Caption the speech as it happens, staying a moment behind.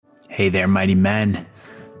Hey there, mighty men.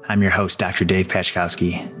 I'm your host, Dr. Dave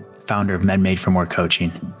Pachkowski, founder of Men Made for More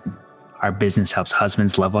Coaching. Our business helps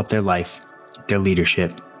husbands level up their life, their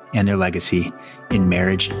leadership, and their legacy in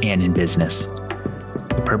marriage and in business.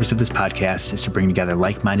 The purpose of this podcast is to bring together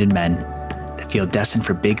like-minded men that feel destined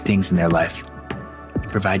for big things in their life and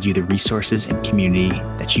provide you the resources and community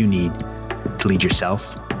that you need to lead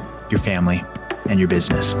yourself, your family, and your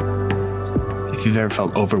business. If you've ever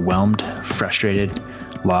felt overwhelmed, frustrated,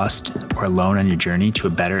 lost, or alone on your journey to a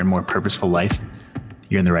better and more purposeful life,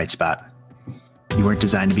 you're in the right spot. You weren't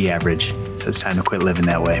designed to be average, so it's time to quit living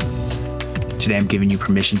that way. Today, I'm giving you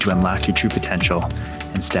permission to unlock your true potential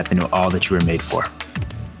and step into all that you were made for.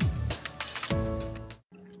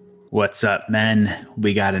 What's up, men?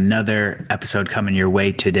 We got another episode coming your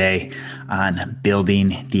way today on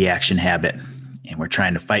building the action habit. And we're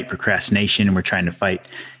trying to fight procrastination, and we're trying to fight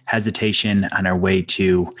hesitation on our way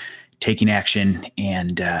to taking action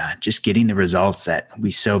and just getting the results that we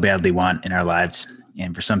so badly want in our lives.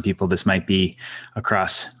 And for some people, this might be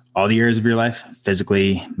across all the areas of your life,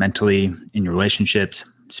 physically, mentally, in your relationships,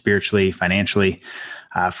 spiritually, financially.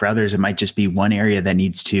 For others, it might just be one area that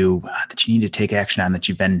needs to, that you need to take action on, that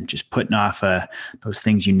you've been just putting off those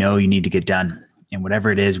things you know you need to get done. And whatever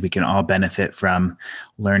it is, we can all benefit from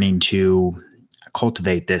learning to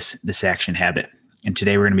cultivate this action habit. And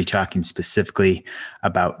today we're going to be talking specifically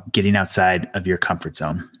about getting outside of your comfort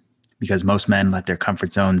zone, because most men let their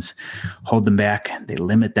comfort zones hold them back. They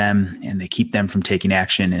limit them and they keep them from taking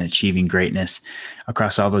action and achieving greatness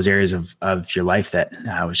across all those areas of your life that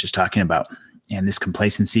I was just talking about. And this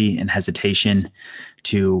complacency and hesitation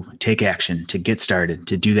to take action, to get started,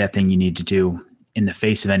 to do that thing you need to do in the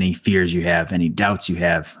face of any fears you have, any doubts you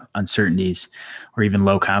have, uncertainties, or even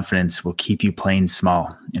low confidence will keep you playing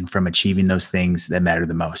small and from achieving those things that matter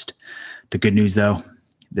the most. The good news, though,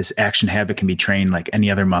 this action habit can be trained like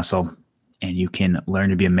any other muscle, and you can learn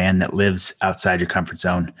to be a man that lives outside your comfort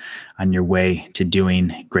zone on your way to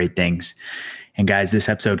doing great things. And guys, this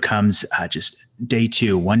episode comes just day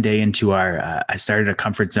 2, one day into our, I started a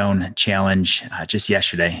comfort zone challenge just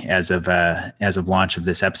yesterday as of launch of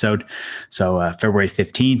this episode. So February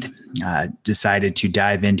 15th, decided to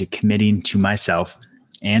dive into committing to myself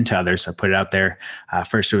and to others. I put it out there.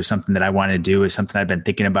 First, it was something that I wanted to do. It was something I've been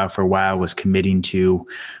thinking about for a while, was committing to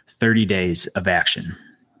 30 days of action,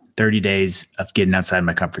 30 days of getting outside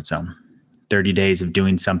my comfort zone. 30 days of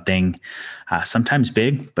doing something, sometimes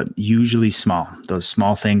big, but usually small. Those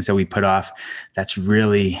small things that we put off, that's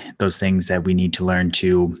really those things that we need to learn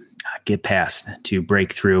to get past, to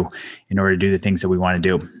break through in order to do the things that we want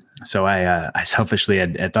to do. So I selfishly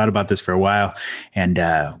had thought about this for a while and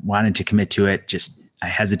wanted to commit to it. I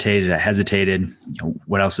hesitated.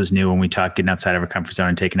 What else is new when we talk getting outside of our comfort zone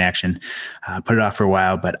and taking action? Put it off for a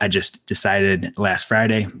while, but I just decided last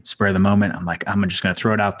Friday, spur of the moment, I'm like, I'm just going to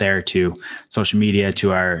throw it out there to social media,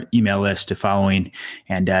 to our email list, to following,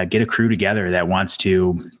 and get a crew together that wants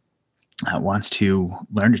to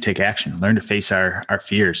learn to take action, learn to face our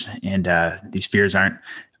fears. And these fears aren't,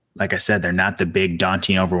 like I said, they're not the big,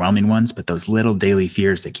 daunting, overwhelming ones, but those little daily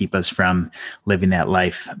fears that keep us from living that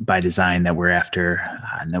life by design that we're after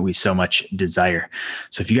and that we so much desire.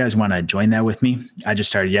 So if you guys want to join that with me, I just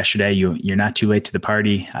started yesterday. You're not too late to the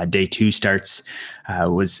party. Day 2 starts,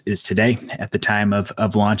 is today at the time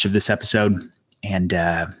of launch of this episode. And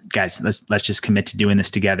guys, let's just commit to doing this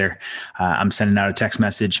together. I'm sending out a text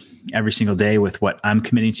message every single day with what I'm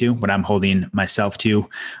committing to, what I'm holding myself to,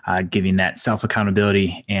 giving that self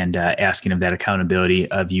accountability and asking of that accountability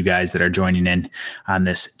of you guys that are joining in on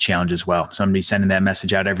this challenge as well. So I'm going to be sending that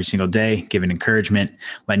message out every single day, giving encouragement,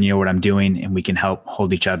 letting you know what I'm doing, and we can help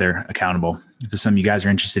hold each other accountable. If there's something you guys are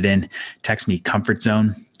interested in, text me comfort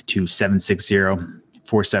zone to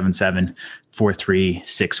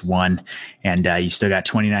 760-477-4361. And you still got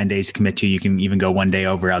 29 days to commit to. You can even go one day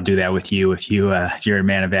over. I'll do that with you if you're a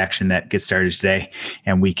man of action that gets started today,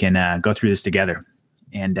 and we can go through this together.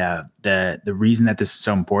 And the reason that this is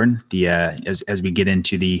so important, as we get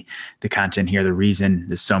into the content here, the reason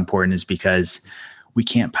this is so important is because we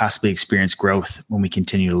can't possibly experience growth when we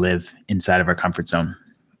continue to live inside of our comfort zone.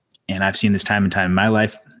 And I've seen this time and time in my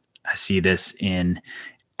life. I see this in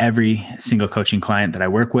every single coaching client that I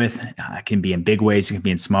work with. It can be in big ways, it can be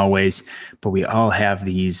in small ways, but we all have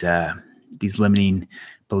these limiting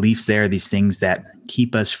beliefs there, these things that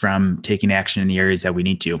keep us from taking action in the areas that we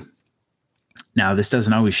need to. Now, this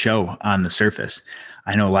doesn't always show on the surface.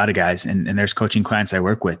 I know a lot of guys, and there's coaching clients I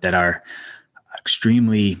work with that are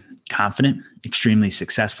extremely confident, extremely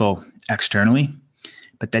successful externally,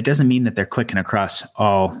 but that doesn't mean that they're clicking across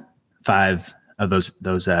all 5 of those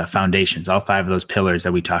foundations, all 5 of those pillars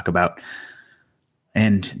that we talk about.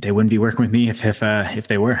 And they wouldn't be working with me if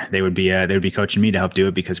they were. They would be coaching me to help do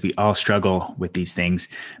it, because we all struggle with these things.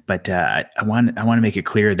 But I want to make it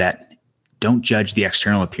clear that don't judge the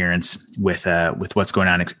external appearance with what's going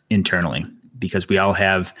on internally, because we all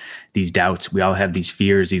have these doubts, we all have these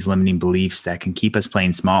fears, these limiting beliefs that can keep us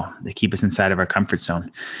playing small. They keep us inside of our comfort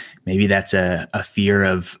zone. Maybe that's a fear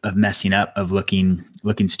of messing up, of looking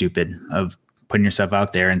stupid, of putting yourself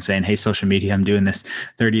out there and saying, hey, social media, I'm doing this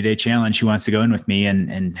 30-day challenge. Who wants to go in with me?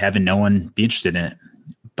 And having no one be interested in it.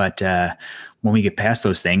 But when we get past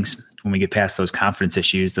those things, when we get past those confidence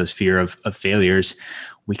issues, those fear of failures,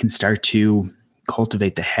 we can start to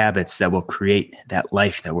cultivate the habits that will create that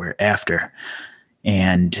life that we're after.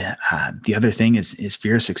 And the other thing is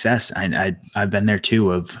fear of success. I've been there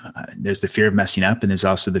too. There's the fear of messing up, and there's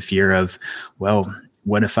also the fear of, well,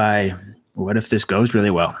 what if this goes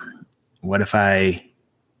really well? What if I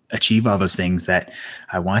achieve all those things that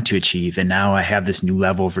I want to achieve? And now I have this new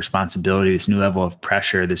level of responsibility, this new level of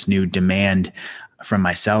pressure, this new demand from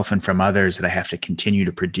myself and from others that I have to continue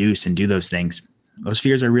to produce and do those things. Those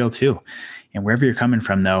fears are real too. And wherever you're coming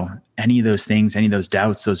from, though, any of those things, any of those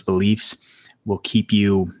doubts, those beliefs will keep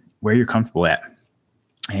you where you're comfortable at.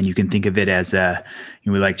 And you can think of it as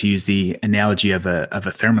we like to use the analogy of a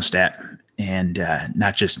thermostat. And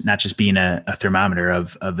not just being a thermometer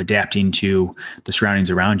of adapting to the surroundings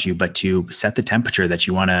around you, but to set the temperature that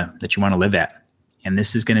you want to live at. And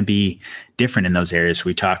this is going to be different in those areas.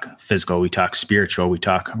 We talk physical, we talk spiritual, we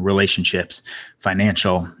talk relationships,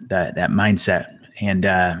 financial, that mindset, and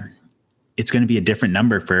it's going to be a different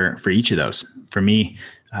number for each of those. For me,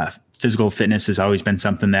 physical fitness has always been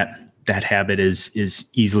something that habit is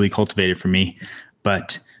easily cultivated for me,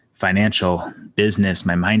 but financial, business,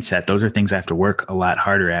 my mindset, those are things I have to work a lot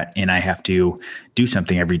harder at. And I have to do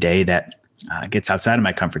something every day that gets outside of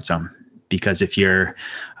my comfort zone. Because if you're,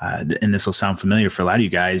 and this will sound familiar for a lot of you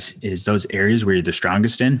guys, is those areas where you're the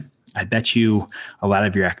strongest in, I bet you a lot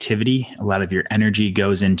of your activity, a lot of your energy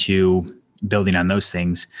goes into building on those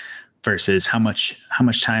things versus how much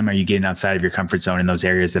time are you getting outside of your comfort zone in those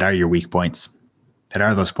areas that are your weak points, that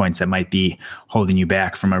are those points that might be holding you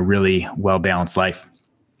back from a really well-balanced life.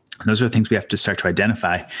 Those are the things we have to start to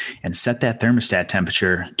identify and set that thermostat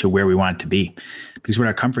temperature to where we want it to be. Because what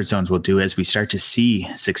our comfort zones will do is we start to see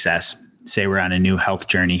success. Say we're on a new health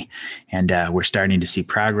journey and we're starting to see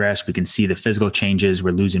progress. We can see the physical changes.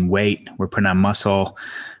 We're losing weight. We're putting on muscle.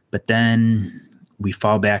 But then we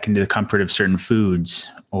fall back into the comfort of certain foods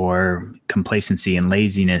or complacency and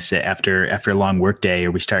laziness after a long work day,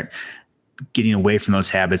 or we start getting away from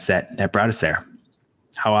those habits that brought us there.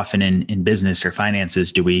 How often in business or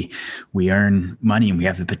finances do we earn money and we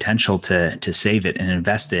have the potential to save it and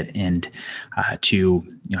invest it and to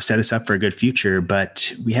set us up for a good future,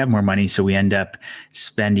 but we have more money, so we end up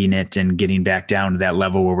spending it and getting back down to that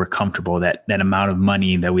level where we're comfortable, that amount of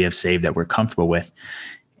money that we have saved that we're comfortable with.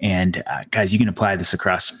 And guys, you can apply this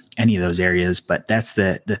across any of those areas, but that's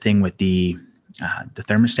the thing with the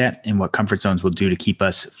thermostat and what comfort zones will do to keep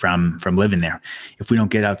us from living there. If we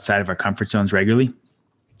don't get outside of our comfort zones regularly,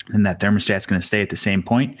 then that thermostat's going to stay at the same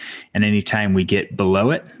point. And anytime we get below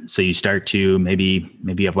it, so you start to maybe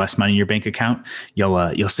you have less money in your bank account,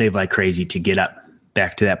 you'll save like crazy to get up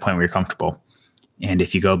back to that point where you're comfortable. And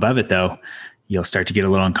if you go above it, though, you'll start to get a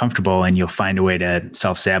little uncomfortable and you'll find a way to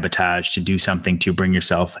self-sabotage, to do something to bring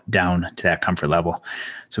yourself down to that comfort level.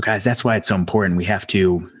 So guys, that's why it's so important. We have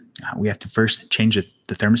to first change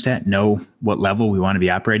the thermostat, know what level we want to be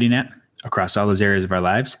operating at across all those areas of our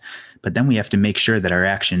lives. But then we have to make sure that our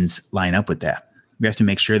actions line up with that. We have to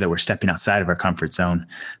make sure that we're stepping outside of our comfort zone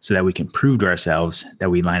so that we can prove to ourselves that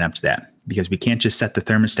we line up to that. Because we can't just set the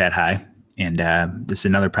thermostat high. And this is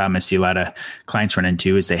another problem I see a lot of clients run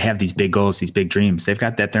into, is they have these big goals, these big dreams. They've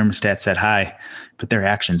got that thermostat set high, but their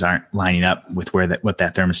actions aren't lining up with what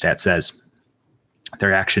that thermostat says.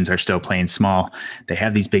 Their actions are still playing small. They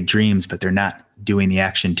have these big dreams, but they're not doing the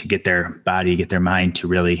action to get their body, get their mind to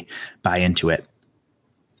really buy into it.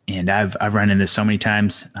 And I've run into this so many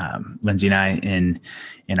times, Lindsay and I,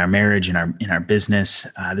 in our marriage, in our business.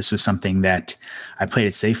 This was something that I played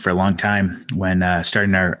it safe for a long time when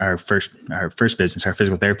starting our first business, our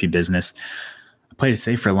physical therapy business. I played it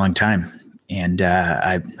safe for a long time, and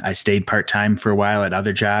I stayed part-time for a while at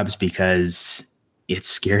other jobs because it's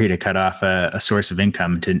scary to cut off a source of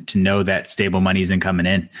income, to know that stable money isn't coming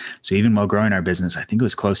in. So even while growing our business, I think it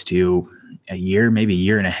was close to a year, maybe a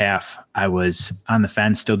year and a half, I was on the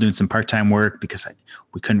fence, still doing some part-time work because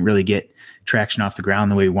we couldn't really get traction off the ground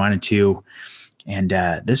the way we wanted to. And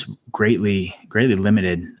this greatly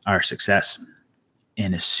limited our success.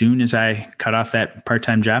 And as soon as I cut off that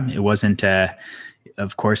part-time job, it wasn't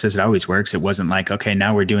of course, as it always works, it wasn't like, okay,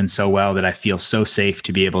 now we're doing so well that I feel so safe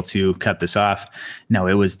to be able to cut this off. No,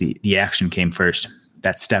 it was the action came first.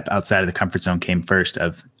 That step outside of the comfort zone came first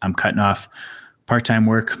of I'm cutting off part-time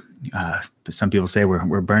work. Some people say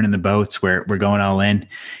we're burning the boats, we're going all in.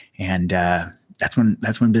 And that's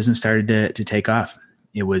when business started to take off.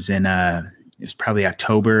 It was it was probably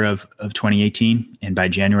October of 2018. And by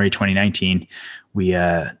January 2019, we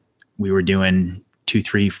were doing 2,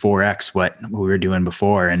 3, 4x what we were doing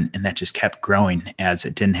before. And that just kept growing as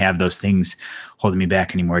it didn't have those things holding me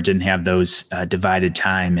back anymore. It didn't have those divided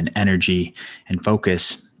time and energy and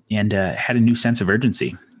focus, and had a new sense of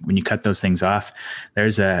urgency. When you cut those things off,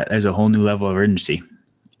 there's a whole new level of urgency.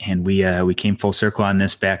 And we came full circle on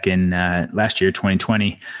this back in last year,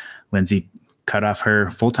 2020. Lindsay cut off her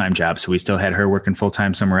full-time job. So we still had her working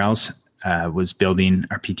full-time somewhere else, was building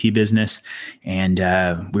our PT business. And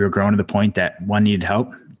we were growing to the point that 1, needed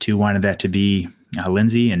help. 2, wanted that to be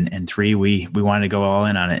Lindsay. And 3, we wanted to go all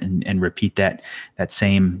in on it and repeat that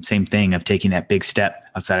same thing of taking that big step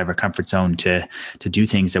outside of our comfort zone to do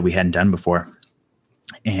things that we hadn't done before.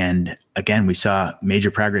 And again, we saw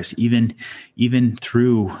major progress, even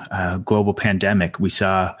through a global pandemic. We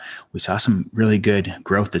saw some really good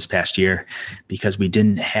growth this past year because we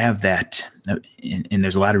didn't have that. And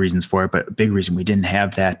there's a lot of reasons for it, but a big reason we didn't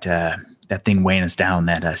have that thing weighing us down,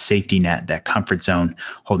 that safety net, that comfort zone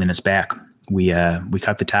holding us back. We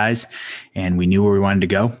cut the ties and we knew where we wanted to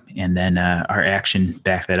go. And then our action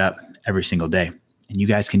backed that up every single day. And you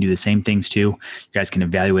guys can do the same things too. You guys can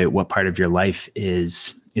evaluate what part of your life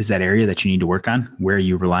is that area that you need to work on. Where are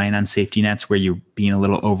you relying on safety nets? Where you're being a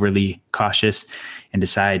little overly cautious, and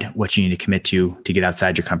decide what you need to commit to get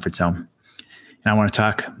outside your comfort zone. And I want to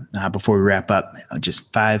talk before we wrap up,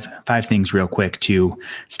 just five things real quick to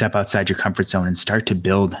step outside your comfort zone and start to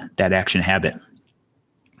build that action habit.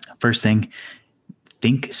 First thing,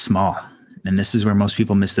 think small. And this is where most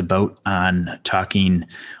people miss the boat on talking,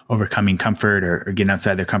 overcoming comfort or getting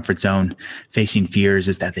outside their comfort zone, facing fears,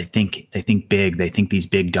 is that they think big. They think these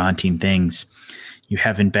big daunting things. You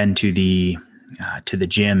haven't been to the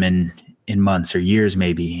gym in months or years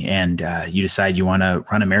maybe, and you decide you want to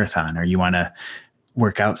run a marathon or you want to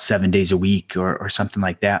work out 7 days a week or something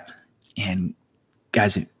like that. And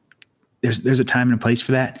guys, there's a time and a place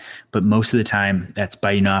for that, but most of the time that's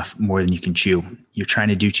biting off more than you can chew. You're trying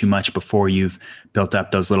to do too much before you've built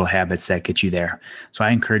up those little habits that get you there. So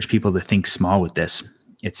I encourage people to think small with this.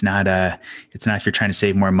 It's not if you're trying to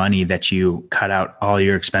save more money that you cut out all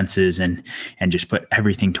your expenses and just put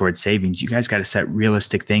everything towards savings. You guys got to set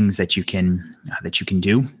realistic things that you can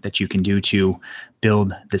do to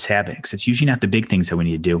build this habit. Because it's usually not the big things that we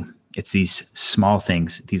need to do. It's these small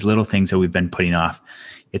things, these little things that we've been putting off.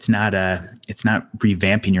 It's not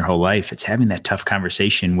revamping your whole life. It's having that tough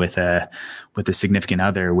conversation with a significant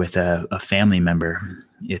other, with a family member.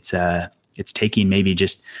 It's taking maybe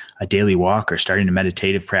just a daily walk or starting a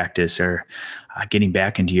meditative practice or getting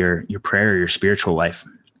back into your prayer, or your spiritual life.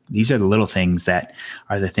 These are the little things that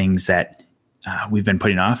are the things that we've been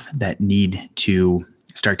putting off that need to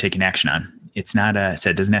start taking action on. It's not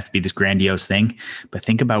so it doesn't have to be this grandiose thing, but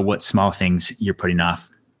think about what small things you're putting off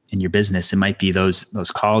in your business. It might be those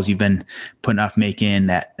calls you've been putting off making,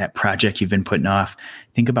 that project you've been putting off.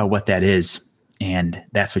 Think about what that is. And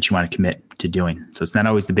that's what you want to commit to doing. So it's not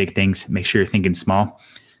always the big things. Make sure you're thinking small.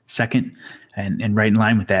 Second, and right in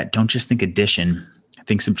line with that, don't just think addition,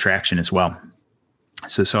 think subtraction as well.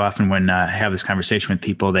 So often when I have this conversation with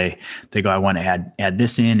people, they go, I want to add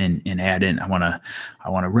this in and add in. I want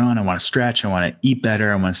to run. I want to stretch. I want to eat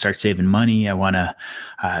better. I want to start saving money. I want to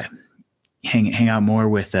hang out more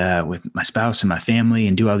with my spouse and my family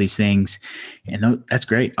and do all these things. And that's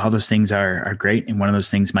great. All those things are great. And one of those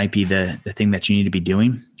things might be the thing that you need to be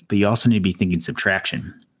doing, but you also need to be thinking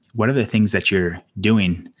subtraction. What are the things that you're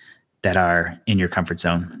doing that are in your comfort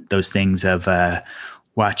zone? Those things of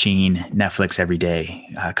watching Netflix every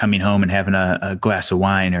day, coming home and having a glass of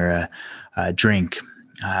wine or a drink,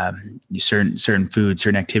 certain foods,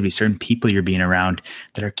 certain activities, certain people you're being around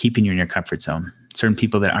that are keeping you in your comfort zone. Certain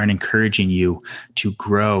people that aren't encouraging you to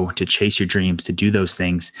grow, to chase your dreams, to do those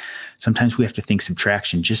things. Sometimes we have to think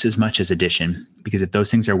subtraction just as much as addition, because if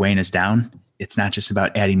those things are weighing us down, it's not just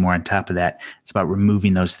about adding more on top of that. It's about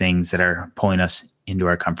removing those things that are pulling us into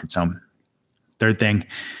our comfort zone. Third thing,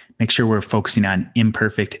 make sure we're focusing on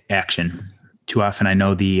imperfect action. Too often I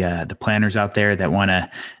know the planners out there that want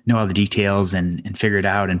to know all the details and figure it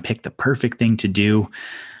out and pick the perfect thing to do.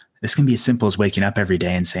 This can be as simple as waking up every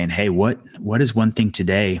day and saying, hey, what is one thing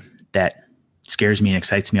today that scares me and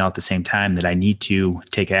excites me all at the same time that I need to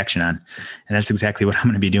take action on. And that's exactly what I'm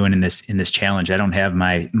going to be doing in this challenge. I don't have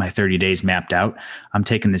my 30 days mapped out. I'm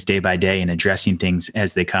taking this day by day and addressing things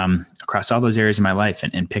as they come across all those areas of my life,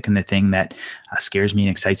 and picking the thing that scares me and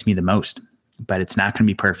excites me the most. But it's not going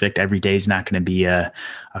to be perfect. Every day is not going to be a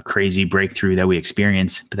crazy breakthrough that we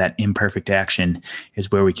experience, but that imperfect action is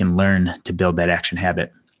where we can learn to build that action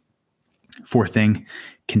habit. Fourth thing,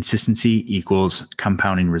 consistency equals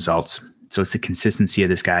compounding results. So it's the consistency of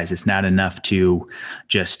this, guys. It's not enough to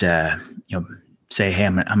just say, hey,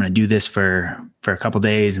 I'm going to do this for a couple of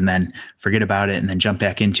days and then forget about it and then jump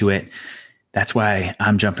back into it. That's why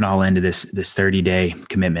I'm jumping all into this 30-day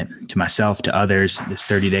commitment to myself, to others, this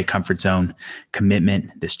 30-day comfort zone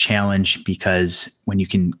commitment, this challenge, because when you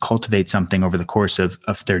can cultivate something over the course of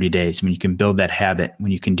 30 days, when you can build that habit,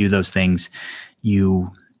 when you can do those things, you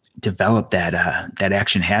develop that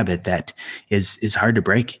action habit that is hard to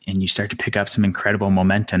break, and you start to pick up some incredible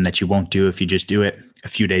momentum that you won't do if you just do it a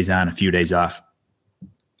few days on, a few days off.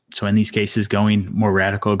 So in these cases, going more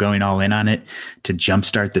radical, going all in on it to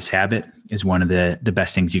jumpstart this habit is one of the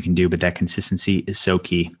best things you can do, but that consistency is so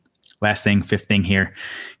key. Last thing, fifth thing here,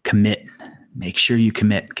 commit. Make sure you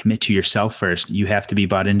commit to yourself first. You have to be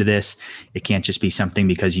bought into this. It can't just be something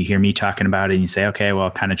because you hear me talking about it and you say, okay, well,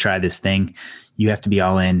 I'll kind of try this thing. You have to be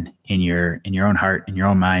all in your own heart, in your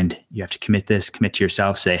own mind. You have to commit to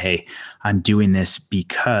yourself. Say, hey, I'm doing this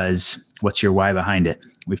because what's your why behind it?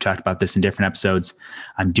 We've talked about this in different episodes.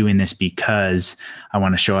 I'm doing this because I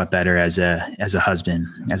want to show up better as a husband,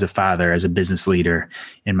 as a father, as a business leader,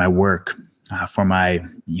 in my work, for my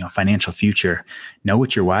financial future. Know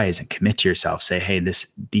what your why is and commit to yourself. Say, hey,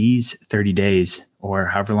 these 30 days or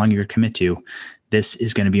however long you're going to commit to, this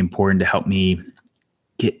is going to be important to help me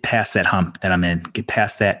get past that hump that I'm in, get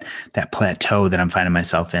past that plateau that I'm finding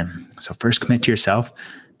myself in. So first commit to yourself,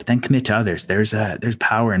 but then commit to others. There's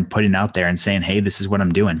power in putting out there and saying, hey, this is what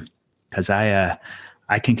I'm doing. Because I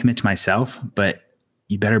can commit to myself, but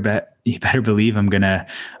you better believe I'm gonna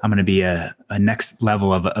be a next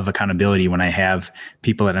level of accountability when I have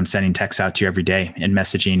people that I'm sending texts out to every day and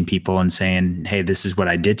messaging people and saying, hey, this is what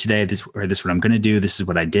I did today, this is what I'm gonna do, this is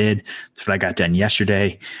what I did, this is what I got done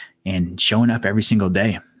yesterday, and showing up every single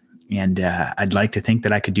day. And I'd like to think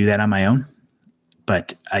that I could do that on my own,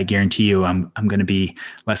 but I guarantee you I'm going to be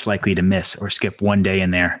less likely to miss or skip one day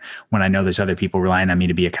in there when I know there's other people relying on me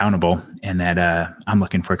to be accountable and that I'm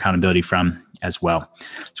looking for accountability from as well.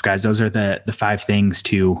 So guys, those are the 5 things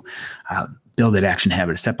to build that action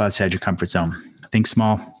habit, step outside your comfort zone. Think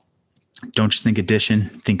small. Don't just think addition,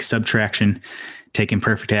 think subtraction, take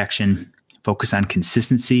imperfect action, focus on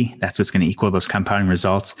consistency. That's what's going to equal those compounding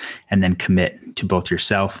results, and then commit to both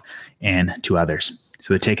yourself and to others.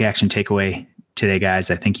 So the take action takeaway today, guys,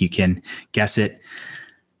 I think you can guess it.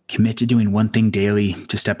 Commit to doing one thing daily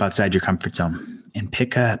to step outside your comfort zone, and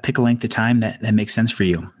pick a length of time that makes sense for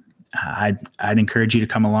you. I'd encourage you to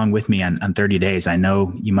come along with me on 30 days. I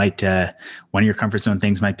know you might, one of your comfort zone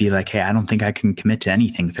things might be like, hey, I don't think I can commit to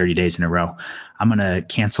anything 30 days in a row. I'm going to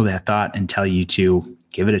cancel that thought and tell you to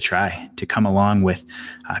give it a try, to come along with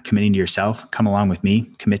committing to yourself, come along with me,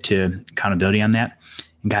 commit to accountability on that.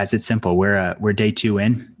 And guys, it's simple. We're day 2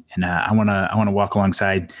 in, and I want to walk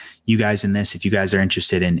alongside you guys in this. If you guys are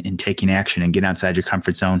interested in taking action and getting outside your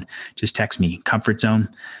comfort zone, just text me comfort zone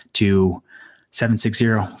to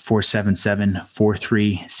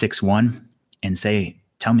 760-477-4361 and say,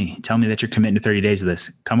 tell me that you're committing to 30 days of this.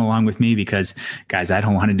 Come along with me, because guys, I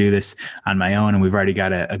don't want to do this on my own. And we've already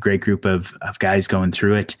got a great group of guys going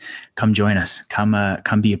through it. Come join us, come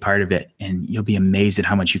be a part of it. And you'll be amazed at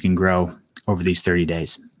how much you can grow over these 30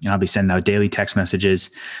 days. And I'll be sending out daily text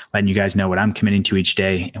messages, letting you guys know what I'm committing to each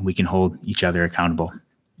day, and we can hold each other accountable.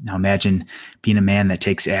 Now imagine being a man that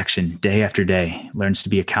takes action day after day, learns to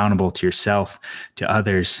be accountable to yourself, to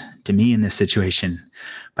others, to me in this situation.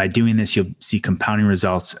 By doing this, you'll see compounding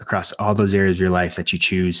results across all those areas of your life that you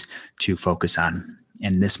choose to focus on.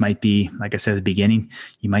 And this might be, like I said at the beginning,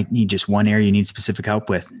 you might need just one area you need specific help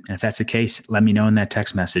with. And if that's the case, let me know in that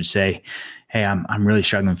text message. Say, hey, I'm really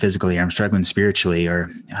struggling physically, or I'm struggling spiritually, or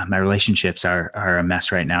my relationships are a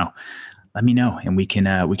mess right now. Let me know, and we can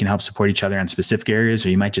help support each other on specific areas. Or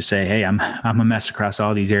you might just say, hey, I'm a mess across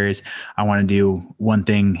all these areas. I want to do one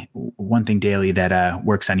thing daily that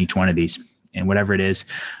works on each one of these. And whatever it is,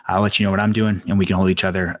 I'll let you know what I'm doing, and we can hold each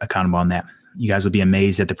other accountable on that. You guys will be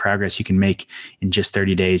amazed at the progress you can make in just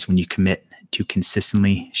 30 days when you commit to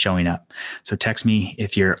consistently showing up. So text me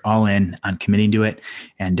if you're all in on committing to it,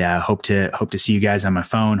 and hope to see you guys on my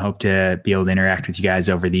phone. Hope to be able to interact with you guys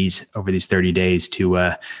over these 30 days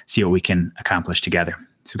to see what we can accomplish together.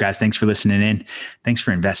 So guys, thanks for listening in. Thanks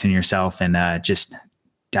for investing in yourself and just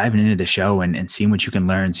diving into the show and seeing what you can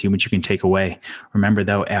learn, seeing what you can take away. Remember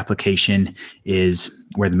though, application is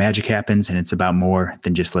where the magic happens, and it's about more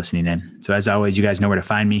than just listening in. So as always, you guys know where to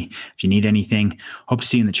find me. If you need anything, hope to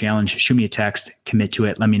see you in the challenge. Shoot me a text, commit to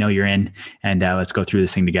it. Let me know you're in, and let's go through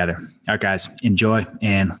this thing together. All right, guys, enjoy,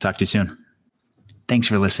 and I'll talk to you soon. Thanks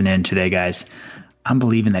for listening in today, guys. I'm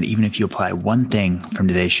believing that even if you apply one thing from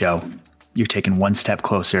today's show, you're taking one step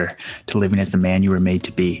closer to living as the man you were made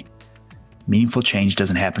to be. Meaningful change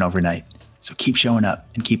doesn't happen overnight, so keep showing up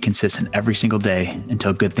and keep consistent every single day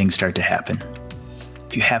until good things start to happen.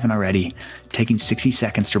 If you haven't already, taking 60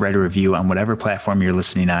 seconds to write a review on whatever platform you're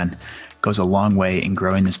listening on goes a long way in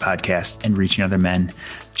growing this podcast and reaching other men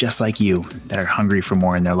just like you that are hungry for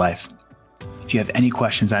more in their life. If you have any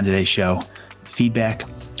questions on today's show, feedback,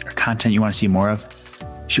 or content you want to see more of,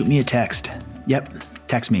 shoot me a text. Yep,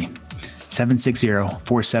 text me,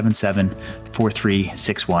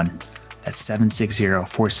 760-477-4361. That's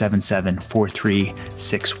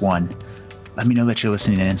 760-477-4361. Let me know that you're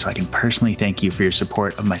listening in so I can personally thank you for your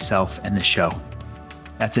support of myself and the show.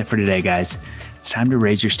 That's it for today, guys. It's time to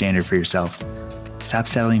raise your standard for yourself. Stop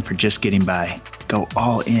settling for just getting by. Go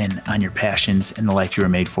all in on your passions and the life you were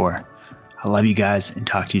made for. I love you guys and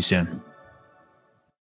talk to you soon.